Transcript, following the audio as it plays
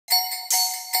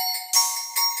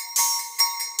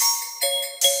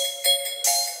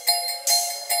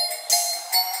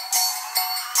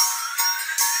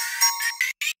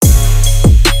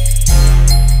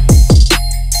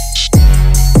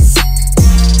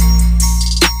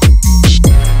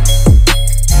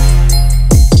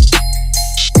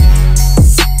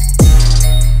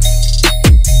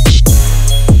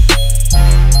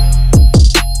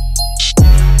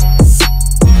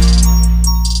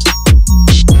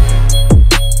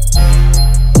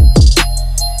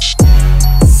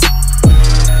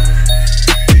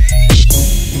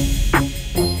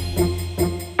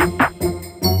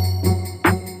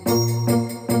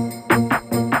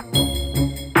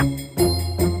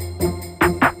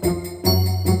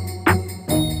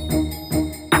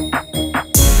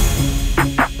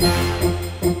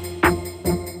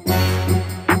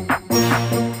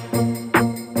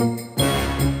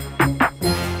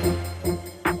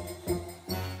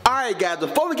Alright guys,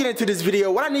 before we get into this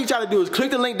video, what I need y'all to do is click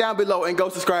the link down below and go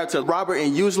subscribe to Robert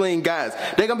and Useline guys.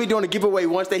 They're gonna be doing a giveaway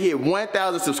once they hit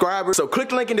 1,000 subscribers. So click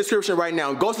the link in the description right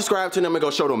now and go subscribe to them and go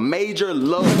show them major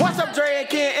love. What's up,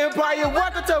 Drekempire?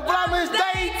 Welcome to Vlogmas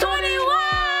Day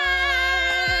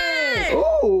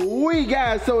 21! Ooh, we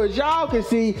guys, so as y'all can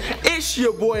see, it's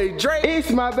your boy Drake.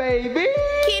 It's my baby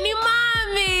Kenny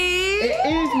Mommy. It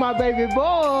is my baby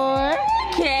boy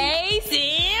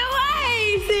Casey.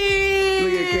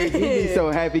 Look at Casey, he be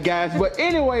so happy guys. But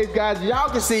anyways guys, y'all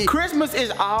can see Christmas is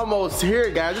almost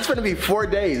here guys. It's gonna be 4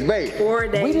 days, babe. 4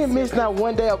 days. We didn't miss not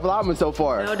one day of Vlogmas so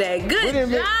far. No day. Good job,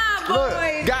 Look,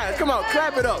 boys. guys, come on,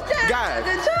 clap it up. Guys,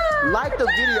 like the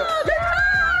video.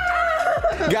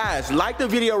 Guys, like the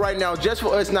video right now just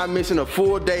for us not missing a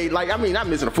full day. Like, I mean, not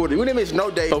missing a full day. We didn't miss no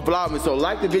day of Vlogmas. So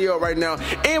like the video right now.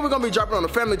 And we're going to be dropping on the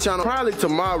family channel probably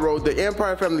tomorrow. The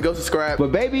Empire family, go subscribe.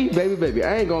 But baby, I ain't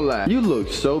going to lie. You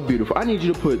look so beautiful. I need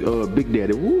you to put Big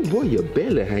Daddy. Ooh, boy, your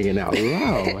belly hanging out.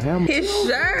 Wow. His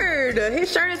shirt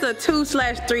is a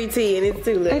 2/3T and it's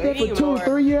too little. Ain't that for 2 and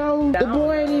 3 year old? The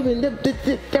boy ain't even,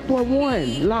 that boy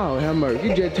 1. Lord have mercy.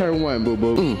 You just turned 1,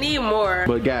 boo-boo. Need more.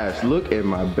 But guys, look at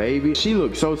my baby. She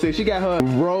looks so sick. She got her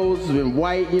rose and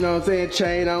white, you know what I'm saying,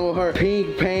 chain on, her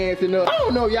pink pants and I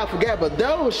don't know if y'all forgot, but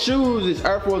those shoes is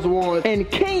Air Force Ones.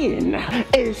 And Ken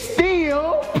is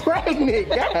still pregnant,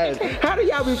 guys. How do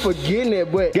y'all be forgetting that?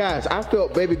 But guys, I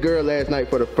felt baby girl last night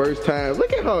for the first time.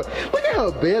 Look at her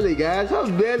belly, guys. Her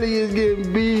belly is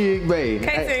getting big, babe.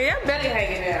 Casey, your belly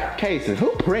hanging out. Casey,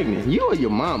 who pregnant? You or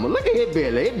your mama? Look at his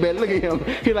belly. Look at him.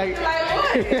 He like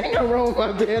what? Ain't no wrong with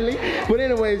my belly. But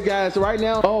anyways, guys, so right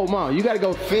now, oh mom, you gotta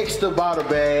go fix the bottle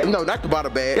bag. No, not the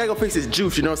bottle bag. You gotta go fix his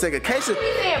juice, you know what I'm saying? Casey,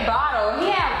 he said bottle.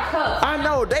 He have cups. I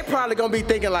know, they probably gonna be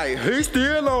thinking like, he's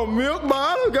still on milk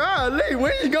bottle? Golly,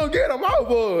 when you gonna get him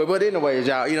over? But anyways,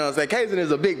 y'all, you know what I'm saying? Casey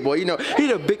is a big boy, you know, he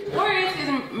the big. Where is his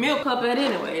milk cup at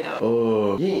anyway, though?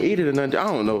 Oh, you ain't eat it or nothing. I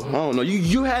don't know.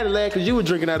 You had it last because you were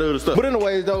drinking that other stuff. But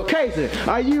anyways, though, Casey,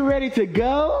 are you ready to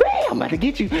go? I'm about to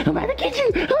get you.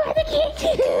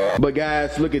 But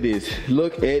guys, look at this.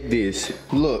 Look,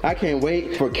 I can't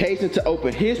wait for Casey to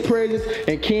open his presents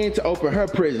and Ken to open her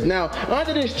presents. Now,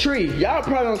 under this tree, y'all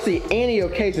probably don't see any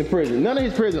of Casey's presents. None of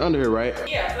his presents under here, right?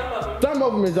 Yeah, some of them. Some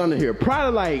of them is under here.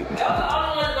 Probably like. Those are the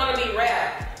only ones gonna be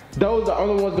wrapped. Those are the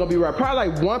only ones gonna be right. Probably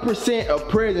like 1% of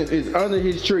presents is under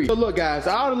his tree. So look guys,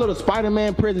 all the little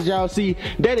Spider-Man presents y'all see,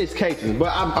 that is Casey.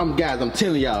 But I'm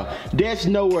telling y'all, that's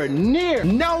nowhere near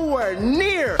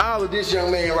all of this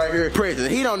young man right here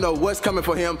presents. He don't know what's coming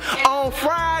for him on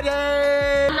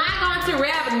Friday. I'm not going to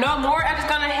wrap no more. I'm just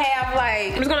gonna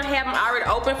have them already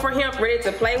open for him, ready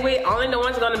to play with. Only the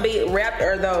ones gonna be wrapped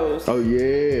are those. Oh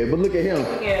yeah, but look at him.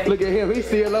 Yeah. Look at him, he's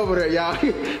still over there, y'all.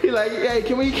 He like, hey,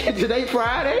 can we get today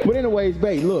Friday? But anyways,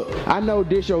 babe, look, I know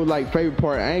this your like favorite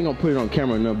part. I ain't gonna put it on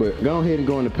camera or nothing, but go ahead and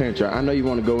go in the pantry. I know you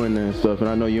want to go in there and stuff, and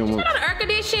I know you don't want. Turn on the air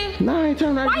condition. No, I ain't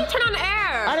turning on. Why you turn on the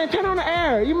air? I didn't turn on the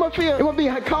air. You must feel it must be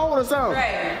cold or something.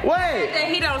 Right. Wait. The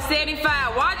heat on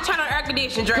 75. Why you turn on the air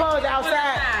condition, Drake? Cause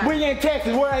outside, we in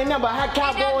Texas, where ain't number hot It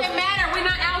cowboys. doesn't matter. We're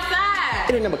not outside.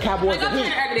 It ain't number cowboys and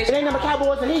heat. It ain't number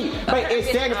cowboys and heat. But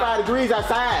it's 75 degrees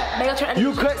outside.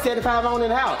 You cut 75 on in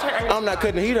the house. I'm not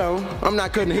cutting the heat on.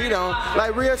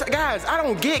 Like real guys, I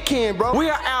don't get Ken, bro. We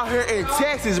are out here in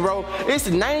Texas, bro. It's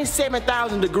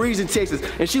 97,000 degrees in Texas,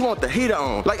 and she want the heater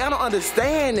on. Like I don't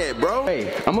understand that, bro.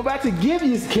 Hey, I'm about to give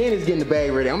you. Ken is getting the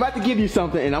bag ready. I'm about to give you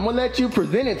something, and I'm gonna let you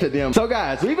present it to them. So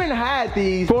guys, we've been hiding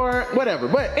these for whatever.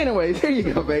 But anyways, here you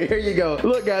go, babe. Here you go.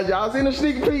 Look, guys, y'all seen a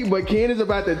sneak peek, but Ken is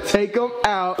about to take them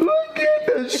out. Look at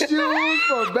the shoes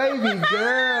for baby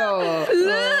girl. Look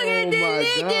at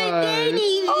the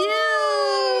daddy.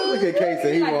 Look at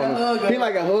Casey, he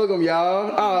like to hug him,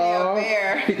 y'all. Oh,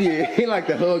 yeah, he like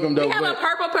to hug him though. We have a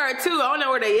purple pair too. I don't know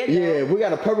where they is. Yeah, we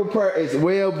got a purple pair as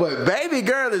well, but baby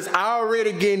girl is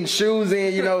already getting shoes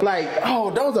in, you know. Like,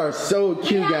 oh, those are so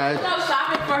cute, guys. Let's go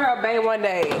shopping for her baby one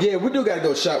day. Yeah, we do gotta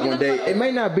go shop one day. It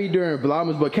may not be during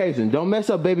Vlogmas, but Casey, don't mess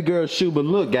up baby girl's shoe. But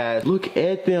look, guys, look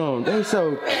at them. They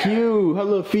so cute. Her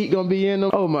little feet gonna be in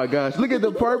them. Oh my gosh, look at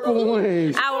the purple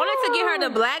ones. I wanted to get her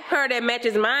the black pair that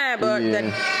matches mine, but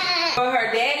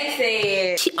her daddy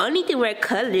said she only can wear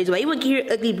colors. Why you want to get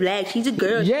her ugly black? She's a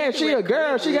girl. Yeah, she a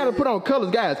girl. She gotta put on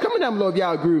colors, guys. Comment down below if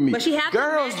y'all agree with me. But she has to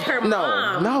match her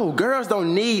mom. No, girls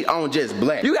don't need on just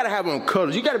black. You gotta have on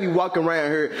colors. You gotta be walking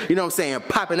around here, you know what I'm saying,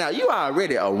 popping out. You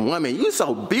already a woman. You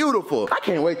so beautiful. I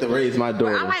can't wait to raise my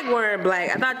daughter. I like wearing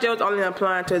black. I thought you was only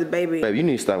applying to the baby. Baby, you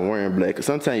need to stop wearing black, because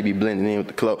sometimes you be blending in with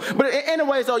the clothes. But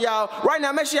anyway, so y'all, right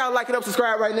now, make sure y'all like it up,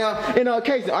 subscribe right now. And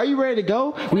Casey, are you ready to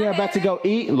go? We are about to go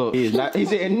eat. Look, he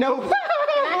said no.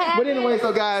 But anyway,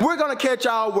 so guys, we're gonna catch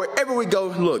y'all wherever we go.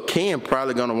 Look, Ken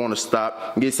probably gonna want to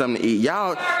stop and get something to eat.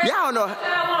 Y'all know.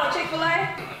 I want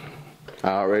Chick-fil-A. I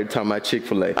already talking about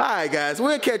Chick-fil-A. All right, guys,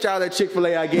 we'll catch y'all at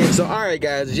Chick-fil-A again. So, all right,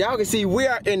 guys, y'all can see we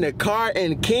are in the car,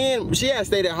 and Ken, she has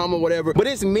stayed at home or whatever, but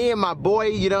it's me and my boy,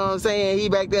 you know what I'm saying? He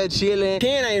back there chilling.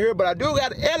 Ken ain't here, but I do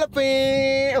got an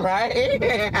elephant, right?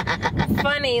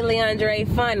 Funny, Leandre,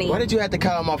 funny. Why did you have to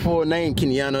call my full name,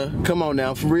 Kenyatta? Come on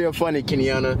now, for real funny,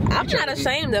 Kenyatta. I'm not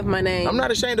ashamed of my name. I'm not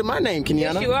ashamed of my name,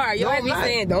 Kenyatta. Yes, you are. You always be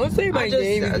saying, don't say my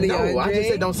name, Leandre. No, I just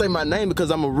said don't say my name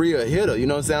because I'm a real hitter, you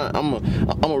know what I'm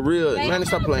saying? I'm a real, man,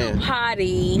 stop playing. Potty.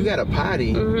 You got a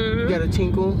potty. You got a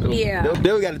tinkle. Yeah.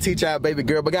 Then we got to teach our baby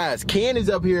girl. But guys, Ken is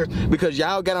up here because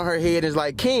y'all got on her head and is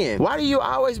like, Ken, why do you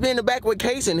always be in the back with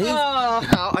Kason? He's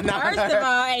first of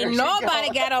all, ain't nobody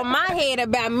got on my head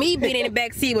about me being in the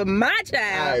back seat with my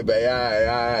child. All right, babe. All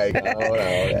right. Hold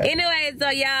on. Anyway, so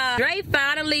y'all, Dre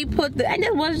finally put the. And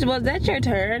was that your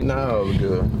turn? No,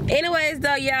 good. Anyways,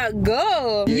 though, y'all,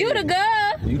 go. Yeah. You the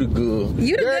girl. You the girl.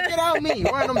 You the girl. Get out me.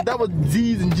 One of them double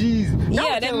Z's and G's.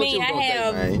 Yeah, that means I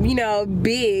have, you know,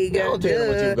 big. Don't tell me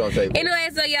what you was gonna say. Anyway,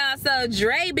 so y'all, so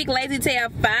Dre, big lazy tail,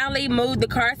 finally moved the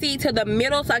car seat to the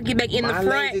middle so I can get back in the front.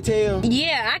 Lazy tail?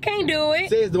 Yeah, I can't do it.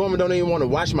 Says the woman don't even want to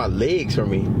wash my legs for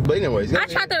me. But anyways, I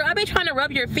be trying to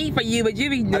rub your feet for you, but you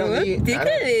be doing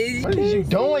it. What is you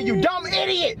doing, you dumb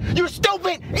idiot? You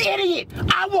stupid idiot!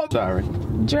 I won't. Sorry.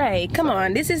 Dre, come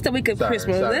on. This is the week of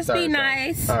Christmas. Let's be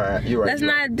nice. All right, you're right. Let's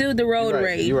not do the road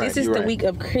rage. This is the week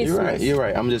of Christmas. You're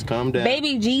right. I'm just calm down.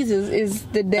 Baby Jesus is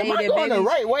the day that going the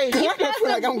right way? I feel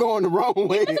like I'm going the wrong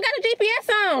way. You must have got a GPS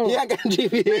on. Yeah, I got a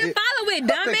GPS. You follow it,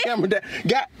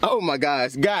 dummy. Oh my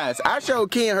gosh, guys! I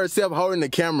showed Ken herself holding the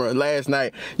camera last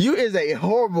night. You is a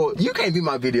horrible. You can't be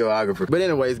my videographer. But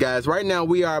anyways, guys, right now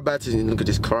we are about to look at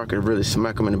this car. I could really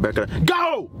smack him in the back of the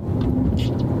go.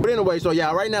 But anyway, so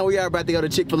y'all, right now we are about to go to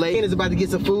Chick-fil-A. Ken is about to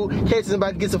get some food. Casey is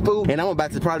about to get some food. And I'm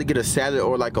about to probably get a salad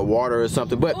or like a water or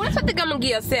something. But I think I'm gonna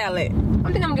get a salad.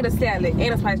 I think I'm gonna get a salad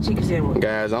and a spicy chicken sandwich.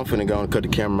 Guys, I'm finna go and cut the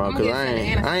camera off because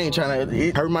I ain't trying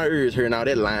to hurt my ears hearing all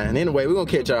that line. Anyway, we're gonna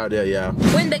catch y'all there, y'all.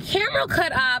 When the camera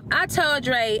cut off, I told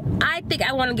Dre, I think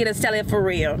I wanna get a salad for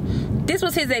real. This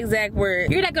was his exact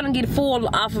word. You're not gonna get full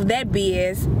off of that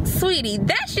BS. Sweetie,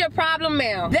 that's your problem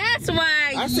now. That's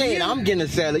why I said I'm getting a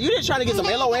salad. You just trying to get some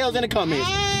LOLs in the comments.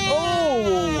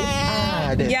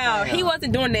 Yo, he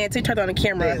wasn't doing that until he turned on the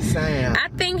camera. I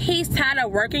think he's tired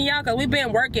of working, y'all, because we've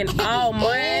been working all month.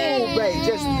 Oh, babe,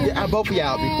 just both of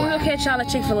y'all be quiet. We'll catch y'all at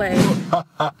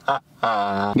Chick-fil-A.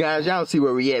 Guys, y'all see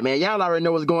where we at, man. Y'all already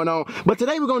know what's going on. But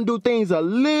today we're gonna do things a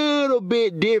little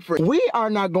bit different. We are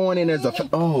not going in as a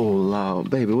oh Lord,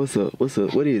 baby, what's up? What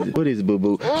is it? What is it,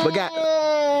 boo-boo? But guys,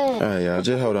 alright, y'all,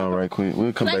 just hold on right quick.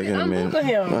 We'll come back in a minute.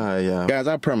 Alright, y'all. Guys,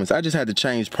 I promise, I just had to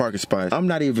change parking spots. I'm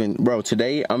not even, bro,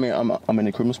 today, I'm in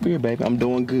the Christmas spirit, baby. I'm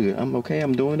doing good. I'm okay,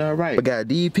 I'm doing alright. But guys,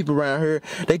 these people around here,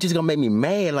 they just gonna make me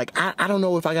mad. Like, I don't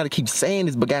know if I gotta keep saying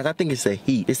this, but guys, I think it's the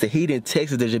heat. It's the heat in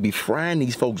Texas that just be frying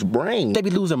these folks' brains. They be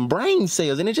losing brain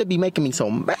cells, and it just be making me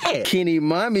so mad. Kenny,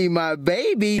 mommy, my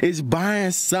baby, is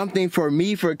buying something for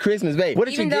me for Christmas, babe. What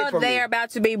did you get for me? Even though they are about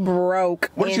to be broke.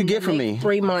 What did you get for me?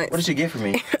 3 months. What did you get for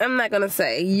me? I'm not gonna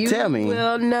say. You tell me.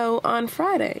 Will know on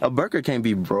Friday. A burger can't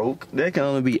be broke. That can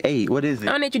only be 8. What is it?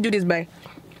 I need you to do this, babe.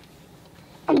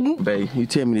 Babe, you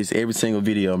tell me this every single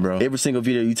video, bro. Every single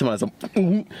video you tell me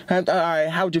something. All right,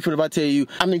 how would you feel if I tell you,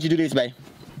 I need you to do this, babe?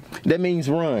 That means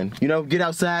run. You know, get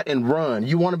outside and run.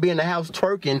 You want to be in the house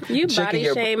twerking. You body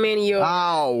shaming your...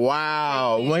 Oh,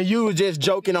 wow. When you was just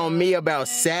joking on me about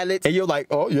salads, and you're like,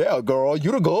 oh, yeah, girl,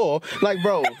 you the girl. Like,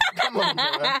 bro, come on, bro.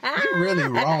 You're really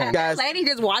wrong. Guys. Lady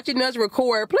just watching us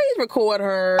record. Please record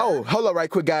her. Oh, hold up right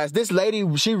quick, guys. This lady,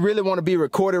 she really want to be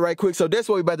recorded right quick, so that's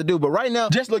what we about to do. But right now,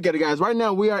 just look at it, guys. Right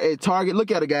now, we are at Target.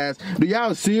 Look at it, guys. Do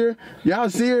y'all see her? Y'all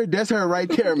see her? That's her right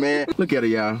there, man. Look at her,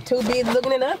 y'all. Too busy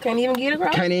looking it up. Can't even get it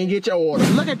right. Can't even get your order.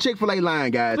 Look at Chick-fil-A line,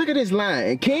 guys. Look at this line.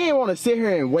 And Ken want to sit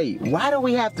here and wait. Why do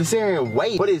we have to sit here and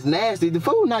wait? But it's nasty. The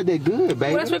food not that good,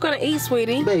 baby. What else we gonna eat,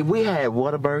 sweetie? Babe, we had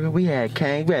Whataburger, we had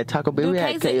King, we had Taco Bell, we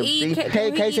had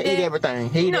KFC. Casey eat everything.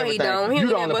 He eat everything. He don't. He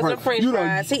don't eat but some French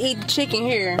fries. He eat chicken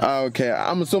here. Okay,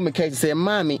 I'm assuming Casey said,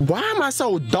 Mommy, why am I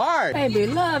so dark? Baby,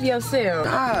 love yourself.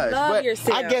 Gosh, love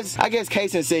yourself. I guess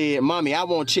Casey said, Mommy, I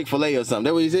want Chick-fil-A or something.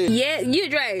 That what he said? Yeah,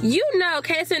 you Dre. You know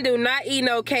Casey do not eat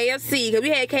no KFC because we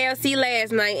had KFC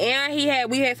last night and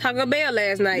we had Taco Bell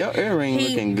last night. Your earring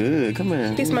looking good. Come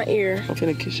here. Kiss my ear. I'm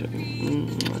finna kiss you.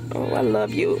 Oh, I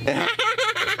love you.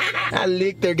 I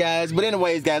licked her, guys. But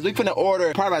anyways, guys, we finna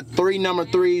order probably about 3 number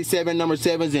 3s, 7 number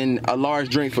 7s, and a large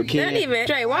drink for Ken. Not even.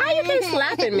 Dre, why you keep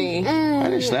slapping me? I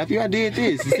didn't slap you. I did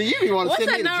this. See, you didn't want to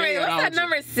send me to jail. What's that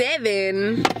number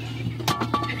 7?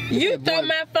 You threw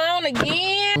my phone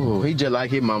again? Oh, he just like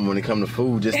his mom when it come to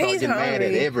food. Just start getting mad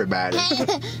at everybody.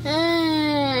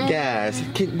 Guys,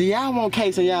 do y'all want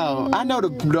Case or y'all? I know the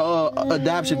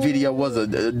adoption video was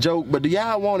a joke, but do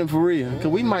y'all want him for real? Cause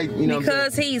we might, you know.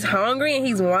 Because he's hungry and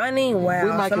he's whining. Wow,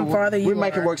 we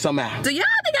might can work something out. Do y'all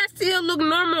think I still look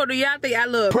normal, or do y'all think I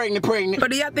look pregnant? Or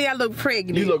do y'all think I look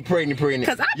pregnant? You look pregnant.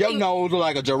 Cause your nose look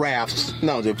like a giraffe's.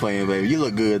 No, I'm just playing, baby. You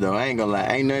look good though. I ain't gonna lie.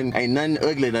 Ain't nothing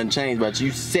ugly done changed about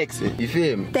you. Sexy. You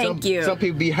feel me? Thank you. Some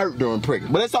people be hurt during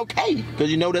pregnant, but it's okay because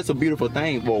you know that's a beautiful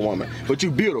thing for a woman. But you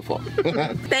beautiful.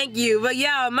 Thank you. But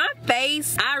y'all, my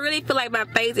face, I really feel like my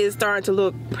face is starting to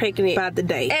look pregnant by the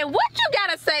day. And what you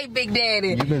gotta say, Big Daddy?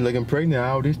 You've been looking pregnant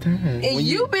all this time. And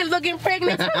you've been looking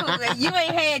pregnant too. And you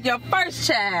ain't had your first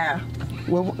child.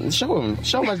 Well, show him.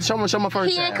 Show my first child.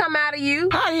 He ain't come out of you.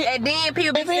 And then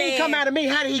people be saying, if he ain't come out of me,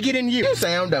 how did he get in you? You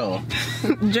sound dumb.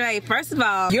 Dre, first of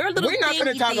all, your little we're not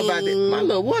gonna talk about that. My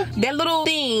little what? That little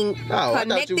thing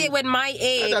connected with my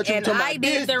egg, and I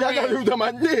did the rest. I thought you were talking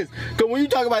about this. Because when you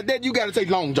talk about that, you gotta say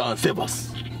Long John Silver's.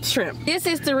 Shrimp. This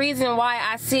is the reason why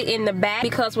I sit in the back,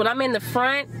 because when I'm in the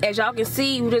front, as y'all can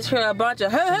see, you just hear a bunch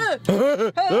of So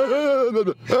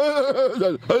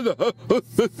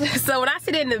when I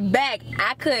sit in the back,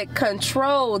 I could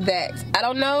control that. I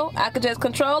don't know, I could just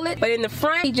control it, but in the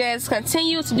front, he just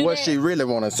continues to do what she really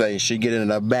want to say, she get in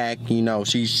the back, you know,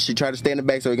 she try to stay in the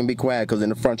back so it can be quiet, because in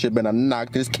the front she better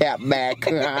knock this cap back.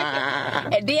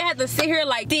 And then I have to sit here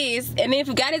like this, and then if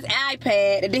he got his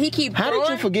iPad, and then he keep How did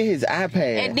you forget his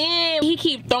iPad? And then he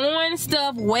keep throwing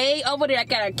stuff way over there. I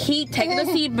gotta keep taking the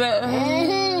seatbelt.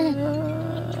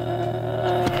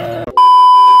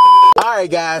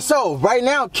 Alright guys, so right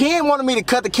now Ken wanted me to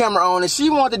cut the camera on and she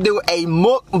wanted to do a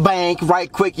mukbang right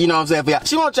quick, you know what I'm saying, for y'all.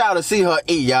 She wants y'all to see her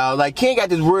eat, y'all. Like Ken got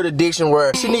this weird addiction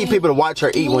where she need people to watch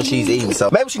her eat when she's eating. So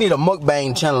maybe she need a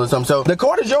mukbang channel or something. So the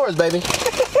court is yours, baby.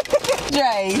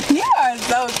 Dre, you are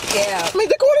so scared. I mean,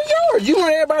 the court is yours. You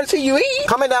want everybody to see you eat?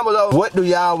 Comment down below, what do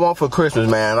y'all want for Christmas,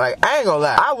 man? Like, I ain't gonna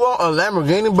lie. I want a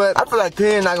Lamborghini, but I feel like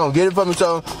Ken not gonna get it for me,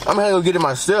 so I'm gonna go get it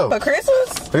myself. For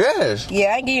Christmas? Yes. Yeah,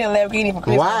 I ain't getting a Lamborghini for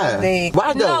Christmas. Why?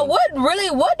 Why though? No, what do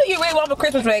you really want for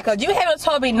Christmas, Ray? Because you haven't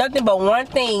told me nothing but one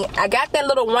thing. I got that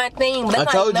little one thing, but I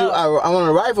told you I want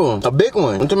a rifle, a big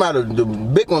one. I'm talking about the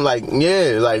big one, like,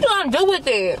 yeah, like. What you gonna do with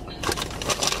it?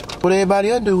 What everybody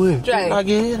else do with it? Dre. I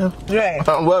get it. Dre.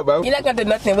 What, bro? You're not gonna do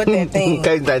nothing with that thing.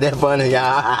 Case like that funny,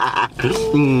 y'all.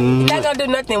 You're not gonna do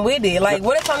nothing with it. Like,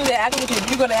 what if something that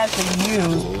you're gonna actually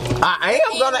use? I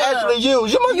am gonna actually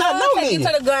use. You must not know me. You take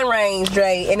it to the gun range,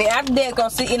 Dre, and then after that,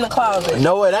 gonna sit in the closet.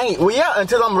 No, it ain't. Well, yeah,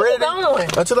 until I'm ready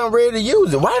to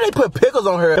use it. Why do they put pickles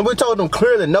on her? And we told them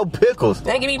clearly no pickles.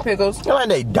 They ain't give me pickles. They're like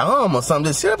they dumb or something.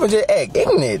 Just sit up and just act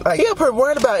ignorant. Like, you're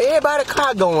worried about everybody's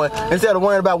car going instead of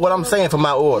worrying about what I'm saying for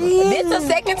my order. This the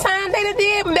second time they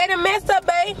done messed up,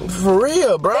 babe. For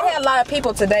real, bro. They had a lot of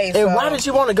people today. And why did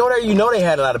you want to go there? You know they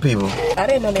had a lot of people. I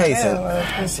didn't know they had.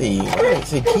 Let's see.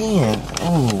 Ken.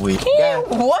 Ooh, Ken,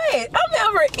 what? I'm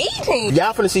overeating.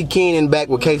 Y'all finna see Ken in the back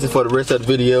with cases for the rest of the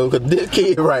video, because this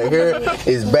kid right here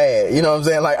is bad. You know what I'm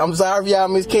saying? Like, I'm sorry if y'all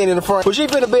miss Ken in the front, but she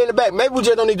finna be in the back. Maybe we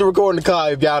just don't need to record in the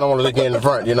car if y'all don't want to look in the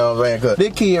front. You know what I'm saying? Because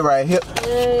this kid right here.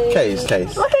 Case.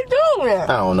 What you doing? I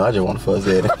don't know. I just want to fuss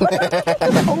at it.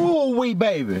 Oh, wee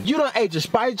baby. You done ate your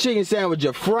spicy chicken sandwich,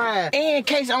 your fried, and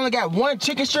Case only got one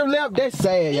chicken strip left. That's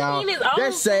sad, y'all.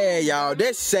 That's sad, y'all.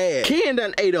 That's sad. Ken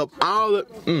done ate up all of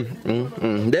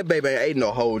that baby ain't ate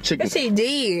no whole chicken. Yes, he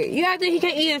did. You think he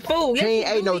can't eat his food? He ain't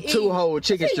ate no 2 whole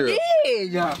chicken strips. He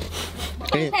did, y'all.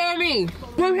 Compare me.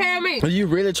 Are you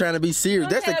really trying to be serious?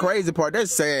 That's the crazy part.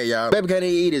 That's sad, y'all. Baby can't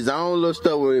even eat his own little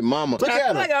stuff with his mama. Look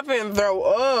at him. I feel like I'm finna throw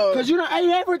up. Cause you done ate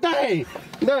everything.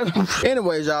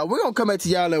 Anyways, y'all, we're gonna come back to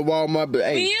y'all at Walmart, but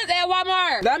hey. He is at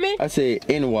Walmart. That me? I said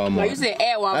in Walmart. No, you said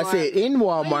at Walmart. I said in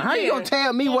Walmart. How you gonna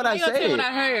tell me what I said? How you gonna tell me what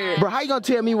I heard? Bro, how you gonna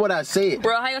tell me what I said?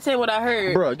 Bro, how you gonna tell me what I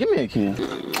heard? Bro, give me a kiss.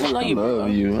 I love you. I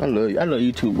love you. I love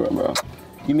you too, bro.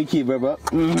 Give me a kiss, bro.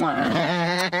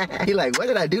 He like, what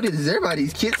did I do to deserve all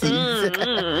these kisses?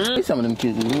 Give me some of them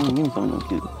kisses. Give me some of them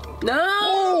kisses. No!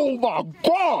 Oh my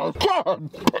God!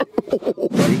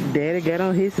 Big Daddy got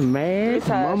on his mask.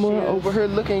 Mama over here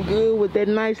looking good with that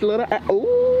nice little.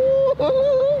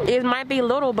 Ooh! It might be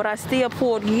little, but I still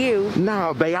pulled you.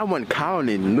 Nah, babe, I wasn't calling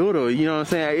it little. You know what I'm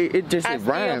saying? It just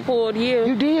rhymed. I still pulled you.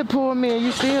 You did pull me, and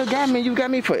you still got me. You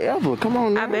got me forever. Come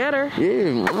on now. I better. Yeah,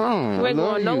 you ain't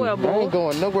going nowhere, boy. I ain't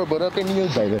going nowhere but up in you,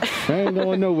 baby. I ain't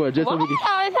going nowhere. Just why so we can... you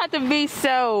always have to be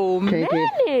so managed?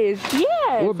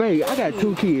 Yes. Well, babe, I got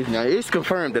 2 kids now. It's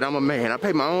confirmed that I'm a man. I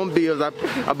pay my own bills.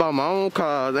 I bought my own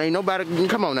cars. Ain't nobody.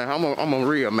 Come on now. I'm a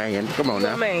real man. Come on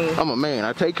now. I'm a man.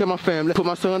 I take care of my family. Put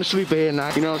my son to sleep every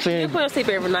night. You know what I'm saying? You put him to sleep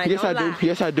every night. Yes, I do.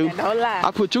 Yes, I do. Don't lie.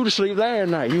 I put you to sleep last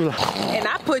night. You like. And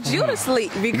I put you to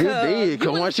sleep because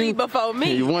you went to sleep before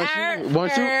me. Once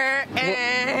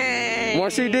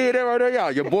she did that right there,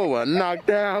 y'all, your boy was knocked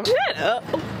out. Shut up.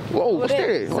 Whoa, what's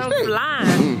that? Some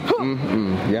flying.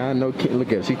 Y'all know Ken,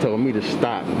 look at her, she told me to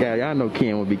stop. Y'all know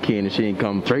Ken would be Ken and she ain't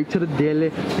come straight to the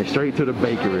deli and straight to the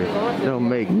bakery. Don't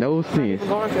make no sense.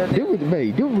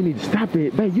 Babe, we need to stop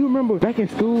it. Babe, you remember back in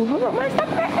school? Hold on, man, stop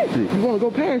past it. You want to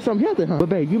go past something healthy, huh? But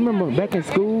babe, you remember back in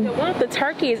school? The one with the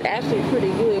turkey is actually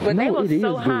pretty good, but they were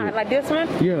so hot. Like this one?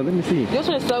 Yeah, let me see. This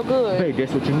one is so good. Babe,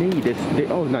 that's what you need.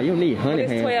 Oh, no, you don't need honey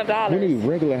ham. It's $12. We need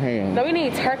regular ham. No, we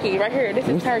need turkey right here. This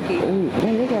is turkey. Oh,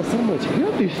 man, they got so much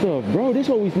healthy stuff, bro. This is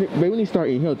what we need to start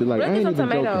eating healthy. Like, I ain't even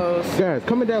tomatoes. Joking. Guys,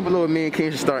 comment down below if me and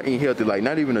Ken should start eating healthy. Like,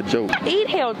 not even a joke. Eat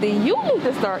healthy. You need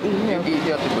to start eating healthy. Eat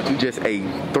healthy, but you just ate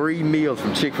 3 meals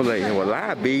from Chick-fil-A. And well,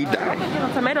 I be dying. I'm gonna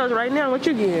get tomatoes right now. What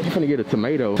you get? I'm gonna get a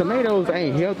tomato. Tomatoes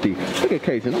ain't healthy. Look at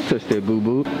Casey. Don't touch that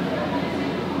boo-boo.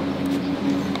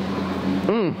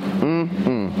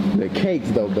 The cakes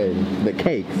though, baby. The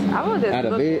cakes. I was just out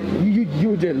of it. You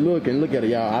were just looking. Look at her,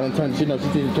 y'all. I done turned. She knows she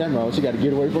sees the camera on. She got to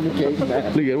get away from the cakes.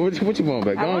 Look at what you want,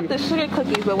 baby. I want the sugar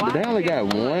cookies, but why? They only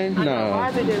got one. Why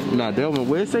is it just nah. That one.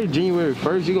 Well, say January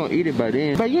 1st. You gonna eat it by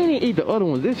then. But you ain't eat the other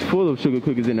ones. It's full of sugar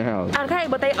cookies in the house. Okay,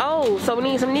 but they old, so we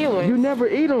need some new ones. You never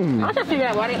eat them. I'm trying to figure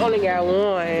out why they only got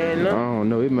one. I don't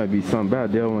know. It might be something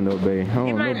about that one though, babe.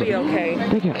 It might be okay.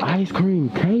 They got ice cream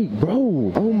cake,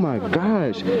 bro. Oh my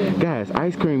gosh, guys,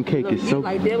 ice cream cake is so.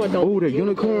 Oh, the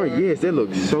unicorn. Yes, that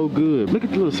looks so good. Look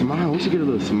at the little smile. We should get a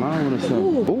little smile on or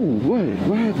something. Oh,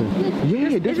 what happened?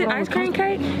 Yeah, that's is it ice cream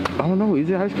cake? I don't know. Is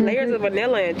it ice cream Layers cake? of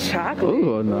vanilla and chocolate.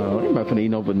 Oh no, I'm not gonna eat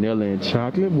no vanilla and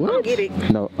chocolate. What? I'll get it.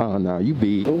 No, no, you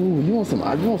big. Oh, you want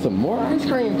some more ice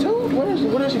cream too?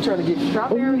 What else you trying to get?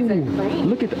 Strawberries and cream.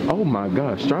 Look at oh my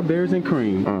gosh, strawberries and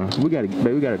cream. We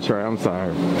gotta try. I'm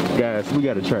sorry, guys. We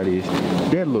gotta try this.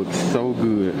 That looks so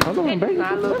good. Hold on, baby.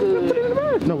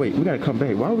 No, wait. We gotta come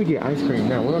back. Why do we get ice cream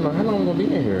now? We don't know how long we're gonna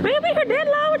be in here. We'll be here that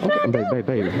long. What you trying to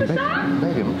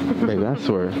do? Baby, I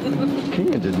swear.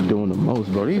 Ken just doing the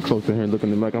most, bro. These folks in here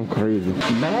looking at me like I'm crazy.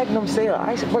 Magnum sell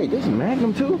ice. Wait, this is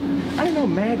Magnum too? I didn't know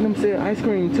Magnum sell ice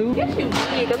cream too. Yes, you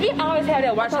did. Because we always have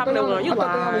that white chocolate one. You lying. I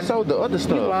thought they only sold the other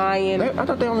stuff. You lying. I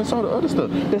thought they only sold the other stuff.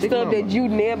 The stuff that you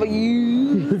never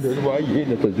use. That's why you're in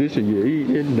the position you're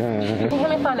eating now.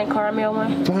 Can you find a caramel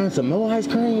one? Find some more ice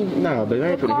cream? Nah, baby,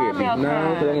 I ain't finna hit you.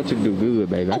 Nah, because I want you to do good,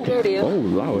 baby. Oh, there it is. Oh,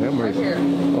 Lord, have mercy. Right,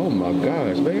 oh my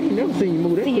gosh, baby, I ain't never seen you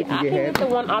move that quick. I can get the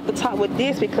one off the top with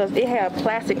this because it has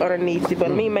plastic underneath it, but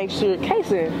let me make sure.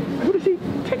 Casey. What is he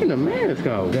taking the mask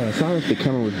off? Yeah, sorry if the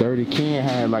camera was dirty. Ken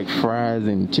had like fries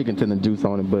and chicken tender juice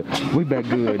on it, but we back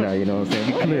good now, you know what I'm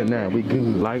saying? We clear now, we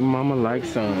good. Like mama, like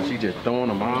son. She just throwing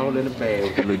them all in the bag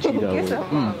with the little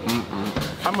Cheetos.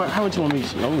 How much you want me?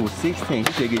 Oh, 16.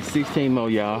 She should get 16 more,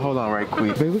 y'all. Hold on right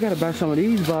quick. Baby, we gotta buy some of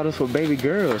these bottles for baby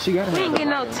girl. She gotta have. We ain't getting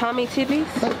no tummy tippies.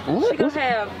 What? She gonna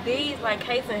have these like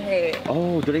Casey had.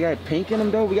 Oh, do they got pink in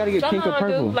them though? We gotta get pink or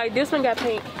purple. Do. Like this one got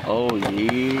pink. Oh yeah,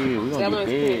 we gonna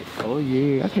get that. Oh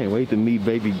yeah, I can't wait to meet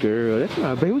baby girl. That's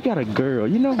my baby. We got a girl.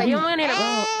 You know. You want it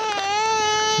about?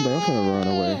 But I'm finna run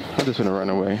away. I'm just finna run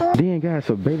away. Then guys,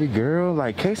 so baby girl,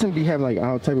 like Casey be having like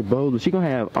all type of bowls, but she gonna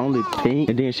have only pink,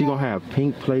 and then she gonna have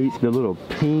pink plates, the little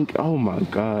pink. Oh my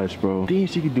gosh, bro. Then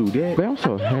she could do that. But I'm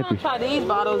so happy. Try these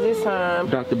bottles this time.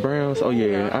 Dr. Brown's. Oh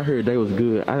yeah, I heard they was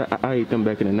good. I ate them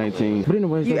back in the 19s. But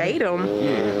anyways, you ate them.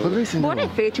 Yeah. But listen, boy, they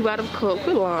fed you out of cup.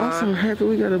 Good Lord. I'm so happy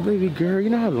we got a baby girl. You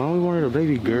know how long we wanted a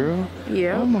baby girl?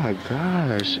 Yeah. Oh my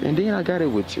gosh. And then I got it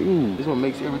with you. This one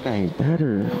makes everything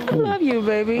better. I love you,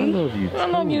 baby. I love you. I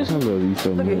love you. I love you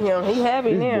so much. Look at him. He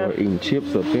happy now. This boy eating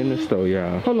chips up in the store,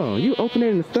 y'all. Hold on. You open it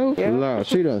in the store? Yeah. Lord,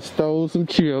 she done stole some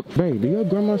chips. Babe, do your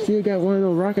grandma still got one of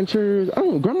those rocking chairs?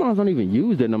 Oh, grandmas don't even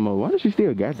use that no more. Why does she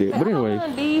still got that? But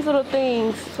anyway. These little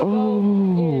things.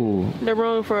 Oh. The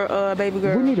room for baby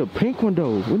girl. We need a pink one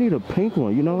though. We need a pink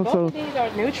one, you know? Both so of these are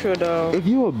neutral though. If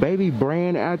you a baby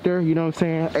brand out there, you know what I'm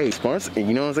saying? Hey, sponsor,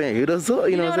 you know what I'm saying? Hit us up,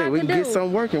 you know what I'm saying? We can get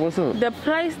something working. What's up? The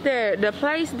place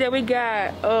that we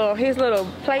got his little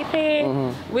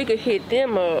playpen, we could hit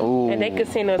them up, and they could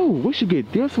send us. Oh, we should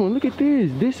get this one. Look at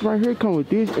this. This right here come with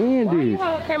this and Why this. you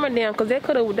hold the camera down? Cause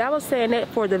that was saying that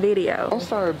for the video. I'm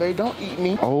sorry, babe. Don't eat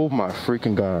me. Oh my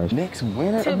freaking gosh. Next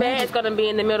winter. Too bad it's gonna be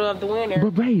in the middle of the winter.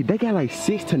 But babe, they got like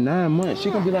 6 to 9 months. She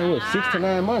gonna be like what, 6 to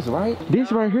 9 months, right?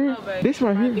 This right here. This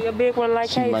right here. Be a big one like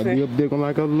She Casey. might be a big one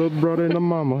like a little brother and a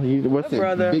mama. What's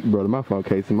that? Big brother. My fault,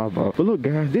 Casey. My fault. But look,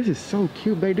 guys, this is so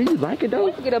cute, babe. Do you like it though?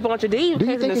 We can get a bunch of these. Do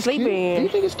you think it's cute? Do you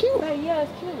think it's cute? Yeah,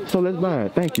 it's cute. So let's buy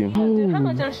it. Thank you. How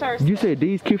much them shirts? You said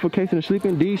these cute for Casey and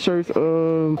sleeping. These shirts, they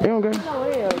don't got.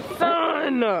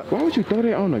 Son! Why would you throw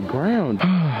that on the ground?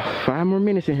 5 more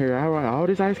minutes in here. All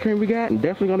this ice cream we got,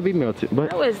 definitely gonna be melted.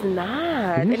 But no, it's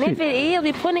not. And if it is,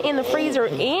 we put it in the freezer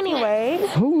anyway.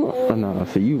 Who? Oh, no.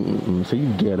 So you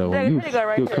ghetto. There, You go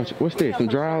right country. What's this? Some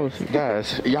drawers,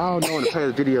 guys. Y'all know in the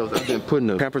past videos I've been putting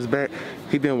the Pampers back.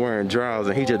 He been wearing drawers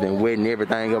and he just been wetting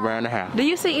everything around the house. Do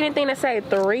you see anything that say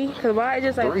 3? Cause why it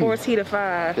just like 4T to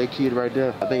 5? That kid right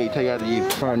there. I think he take out you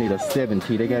probably need a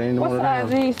 7T. They got any one of What size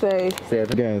did he say?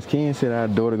 7. Guys, Ken said our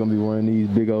daughter gonna be wearing these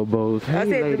big old bows. Hey,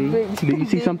 lady, do you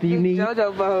see something you need?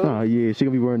 JoJo bows. Oh yeah, she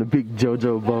gonna be wearing the big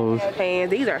JoJo bows.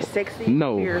 Pants. These are sexy.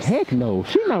 No, fierce. heck no.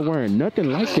 She's not wearing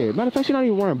nothing like that. Matter of fact, she's not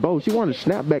even wearing bows. She wearing a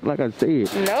snapback like I said.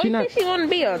 No, you think she wanna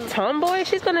be a tomboy?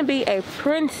 She's gonna be a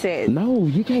princess. No,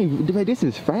 you can't. This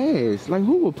is fast. Like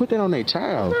who would put that on their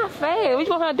child? It's not fast. What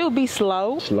you want her to do? Be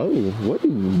slow? Slow? What do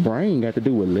brain got to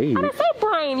do with legs? I didn't say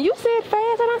brain. You said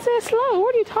fast and I said slow.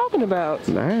 What are you talking about?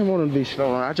 I ain't want to be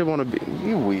slow. I just want to be.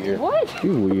 You weird. What?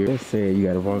 You weird. That's sad. You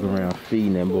got to walk around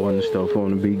feeding that boy in the store for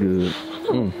him to be good.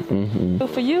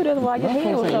 For you, that's why your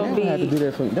head was so big. I had to do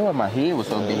that for me. That's why my head was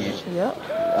so big. Yep.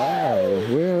 Oh,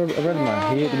 well, I'd rather my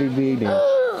head to be big than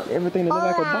everything that look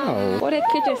like a ball. What that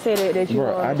kitchen set that you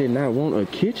bro, want? I did not want a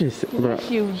kitchen set, bro.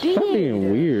 You did. Stop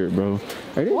being weird, bro.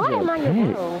 Hey, why am I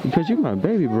your bro? Because you my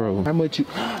baby, bro. How much you...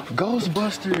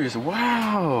 Ghostbusters,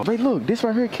 wow. Wait, look, this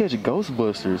right here catch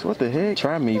Ghostbusters. What the heck?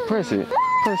 Try me, press it.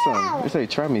 Press something. It say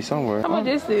try me somewhere. How much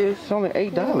is this? It's only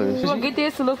 $8. You gonna get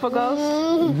this to look for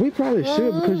ghosts? We probably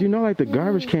should because you know like the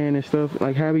garbage can and stuff,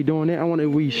 like how we doing that. I want if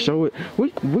we show it.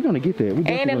 We're gonna get that. We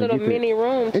and that little mini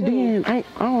room too. And then I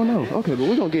don't know. Okay, but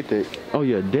we're gonna get that. Oh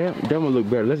yeah, that one look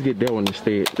better. Let's get that one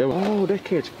instead. That one, oh, that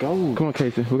catch gold. Come on,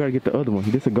 Casey. We gotta get the other one.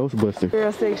 This a Ghostbuster.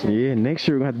 Girl section. Yeah, next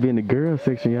year we're gonna have to be in the girl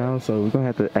section, y'all. So we're gonna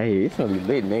have to. Hey, it's gonna be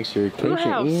lit next year. We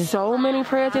have so many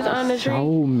presents on the tree.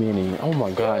 So many. Oh my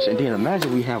gosh. And then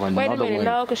imagine we have another one.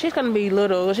 No, because she's gonna be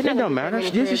little. It don't matter.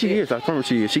 Yes, she is. I promise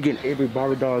she is. She getting every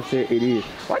Barbie doll set it is.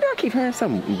 Why do I keep hearing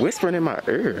something whispering in my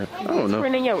ear? I don't know.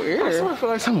 Whispering in your ear? I sort of feel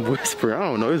like some whisper. I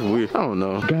don't know. It's weird. I don't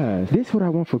know. Guys, this is what I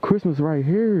want for Christmas right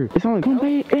here. It's only, come on,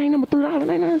 babe, it ain't number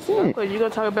 $3.99. Because you're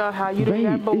gonna talk about how you done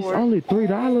got bored. It's only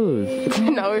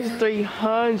 $3. No, it's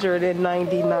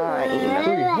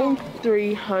 $399.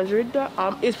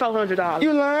 $300. It's $400.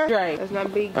 You lying? Right. That's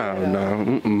not big. Oh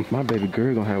no. My baby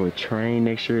girl gonna have a train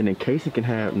next year, and then Casey can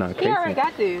have. No, Casey. He already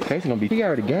got this. Casey gonna be. He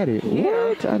already got it. Yeah.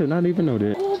 What? I did not even know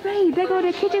that. Oh, babe, they go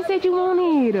to the kitchen set you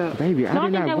wanted. Baby, I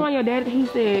did not. That one your dad. He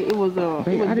said it was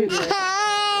Baby, I didn't.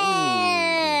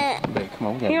 Babe, come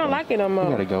on. He don't like it no more.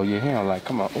 We gotta go. Yeah, he don't like.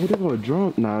 Come on. Oh, they go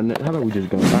drunk. Nah, how about we just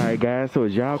go? All right, guys. So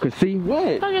as y'all can see,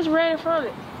 what? I just ran in front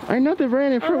of it. Ain't nothing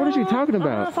ran in front. What are you talking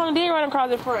about? Something did run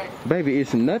across the front. Baby,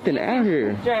 it's nothing out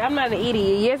here. Dre, I'm not an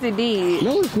idiot. Yes, it did.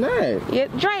 No, it's not. Yeah,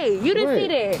 Dre, you didn't see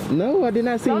that. No, I did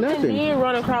not see nothing. Something did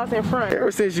run across in front. Ever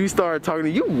since you started talking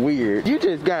to you weird. You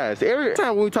just, guys, every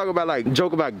time when we talk about like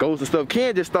joke about ghosts and stuff,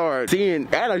 Ken just start seeing,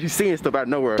 I know you seeing stuff out of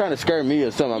nowhere. Trying to scare me or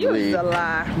something, I believe. You was a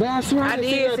lie. But I swear I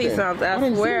did see something.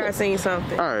 I swear I seen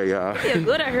something. All right, y'all. It feels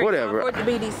good out here. Whatever. For it to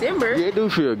be December. Yeah, it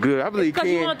do feel good. I believe Ken.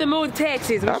 Because you want to move to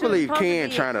Texas. I believe Ken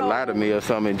trying to lie to me or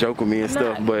something and joke with me and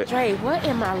stuff, but Dre, what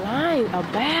am I lying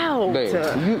about? Babe,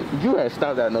 you had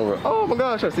stopped out nowhere. Oh my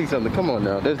gosh, I see something. Come on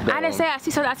now. That's dumb. I didn't say I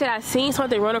see something. I said I seen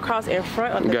something run across in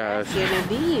front of the basket,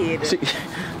 and it did.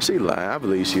 She lying. I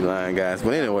believe she lying, guys.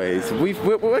 But anyways,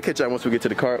 we'll catch up once we get to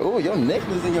the car. Oh, your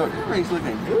necklace and your earrings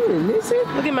looking good, Missy.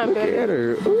 Look at my baby. Look at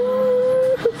her. Ooh.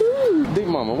 Big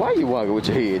mama, why you walking with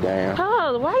your head down?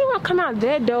 Oh, why you want to come out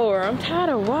that door? I'm tired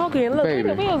of walking. Look, baby,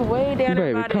 the wheels way down.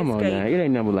 Baby, come on now. It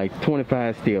ain't number like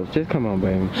 25 steps. Just come on,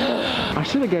 baby. I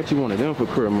should have got you one of them for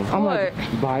Christmas. I'm like,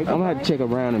 bike. I'm gonna have to check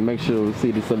around and make sure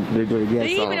see this. Do you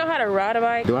even know how to ride a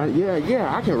bike? Do I?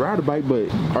 Yeah, I can ride a bike, but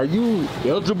are you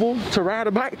eligible to ride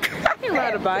a bike? I can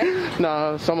ride a bike.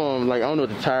 Nah, some of them, like, I don't know if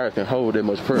the tires can hold that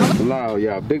much pressure. Loud,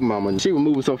 y'all. Big mama, she was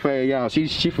moving so fast, y'all.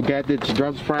 She forgot that she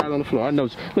dropped the fries on the floor. I know.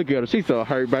 Look at her. She's She's so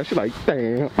hurt, but she like,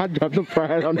 damn, I dropped the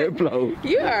fries on that floor.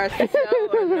 You are so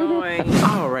annoying.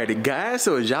 Alrighty, guys,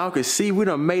 so as y'all can see, we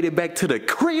done made it back to the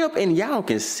crib, and y'all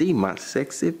can see my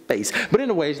sexy face. But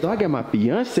anyways, though, I got my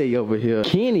fiance over here,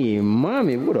 Kenny and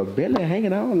Mommy, with a belly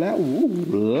hanging out loud. Ooh,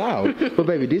 loud. But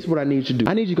baby, this is what I need you to do.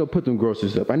 I need you to go put them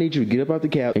groceries up. I need you to get up out the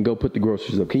couch and go put the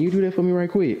groceries up. Can you do that for me right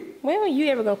quick? When are you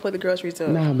ever gonna put the groceries up?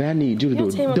 Nah, man, I need you to do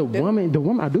it. The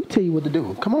woman, I do tell you what to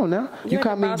do. Come on now. You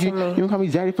call me, you don't call me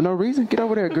Zaddy for no reason. Get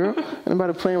over there, girl.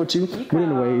 Anybody playing with you? But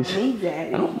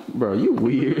anyways, bro, you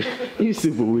weird. You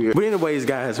super weird. But anyways,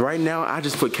 guys, right now I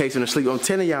just put Case to sleep. I'm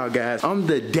telling y'all, guys, I'm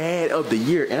the dad of the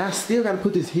year, and I still gotta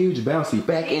put this huge bouncy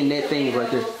back in that thing right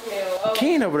there.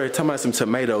 Ken over there talking about some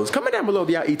tomatoes. Comment down below if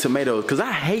y'all eat tomatoes, because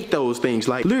I hate those things.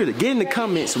 Like, literally, get in the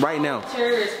comments right now. For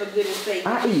goodness sake.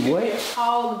 I eat what?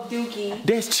 Hog dookie.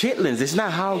 That's chitlins. It's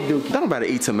not hog dookie. Don't nobody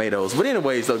eat tomatoes. But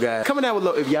anyways, though, guys, comment down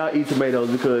below if y'all eat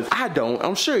tomatoes, because I don't.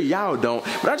 I'm sure y'all don't.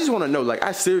 But I just want to know. Like,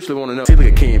 I seriously want to know. See, look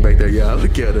at Ken back there, y'all.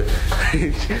 Look at her.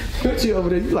 Look you over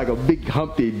there. You like a big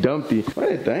Humpty Dumpty. What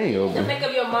that thing over there? Make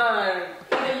up your mind.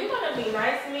 Either you gonna be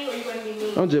nice to me or you gonna be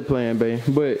mean. I'm just playing, babe.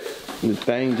 But the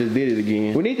thing just did it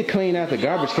again. We need to clean out the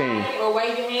garbage can. Or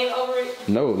wave your hand over it?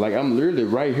 No, like I'm literally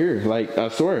right here. Like, I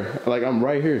swear. Like, I'm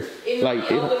right here. It's like,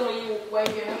 when you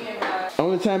wave your hand by.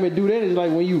 Only time it do that is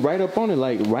like when you right up on it,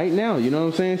 like right now, you know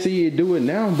what I'm saying? See it do it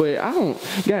now, but I don't.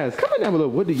 Guys, comment down below,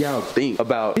 what do y'all think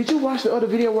about? Did you watch the other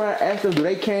video where I asked them, do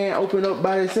they can open up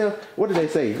by themselves? What did they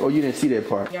say? Or you didn't see that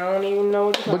part? Y'all don't even know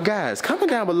what you're talking. But guys, comment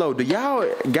down below, do y'all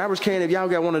garbage can, if y'all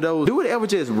got one of those, do it ever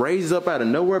just raise up out of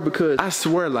nowhere? Because I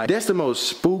swear, like, that's the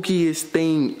most spookiest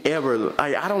thing ever.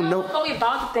 Like, I don't know. Before we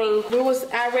bought the thing,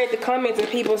 I read the comments and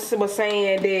people were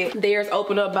saying that theirs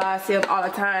open up by itself all the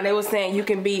time. They were saying you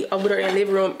can be over there in the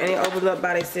living room and it opens up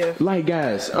by itself. Like,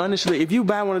 guys, honestly, if you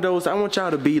buy one of those, I want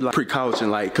y'all to be like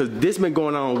precaution, like, cause this been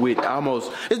going on with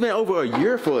it's been over a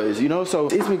year for us, you know. So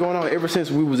it's been going on ever since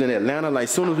we was in Atlanta. Like,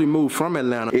 soon as we moved from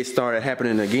Atlanta, it started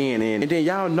happening again. And then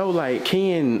y'all know, like,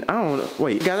 Ken, I don't know.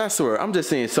 Wait, guys, I swear, I'm just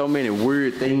seeing so many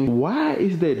weird things. Why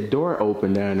is that door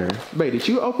open down there? Babe, did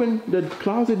you open the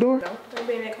closet door? No, I've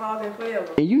been in that closet forever.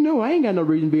 And you know I ain't got no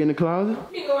reason to be in the closet.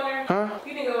 You didn't go in there? Huh?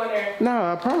 You didn't go in there?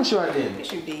 No, I promise you I didn't.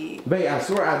 Yes, you did. Babe, I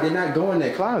swear I did not go in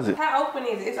that closet. How open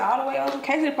is it? It's all the way open?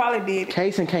 Casey probably did.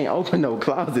 Casey can't open no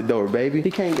closet door, baby.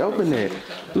 He can't open that.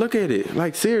 Look at it.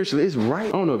 Like, seriously, it's right.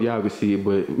 I don't know if y'all can see it,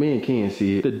 but me and Ken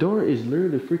see it. The door is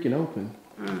literally freaking open.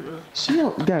 She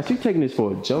don't, guys, she's taking this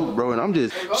for a joke, bro, and I'm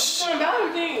just.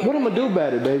 What I'm gonna do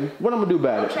about it, baby? What I'm gonna do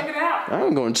about it? Check it out. I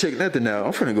ain't gonna check nothing out.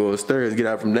 I'm finna go upstairs and get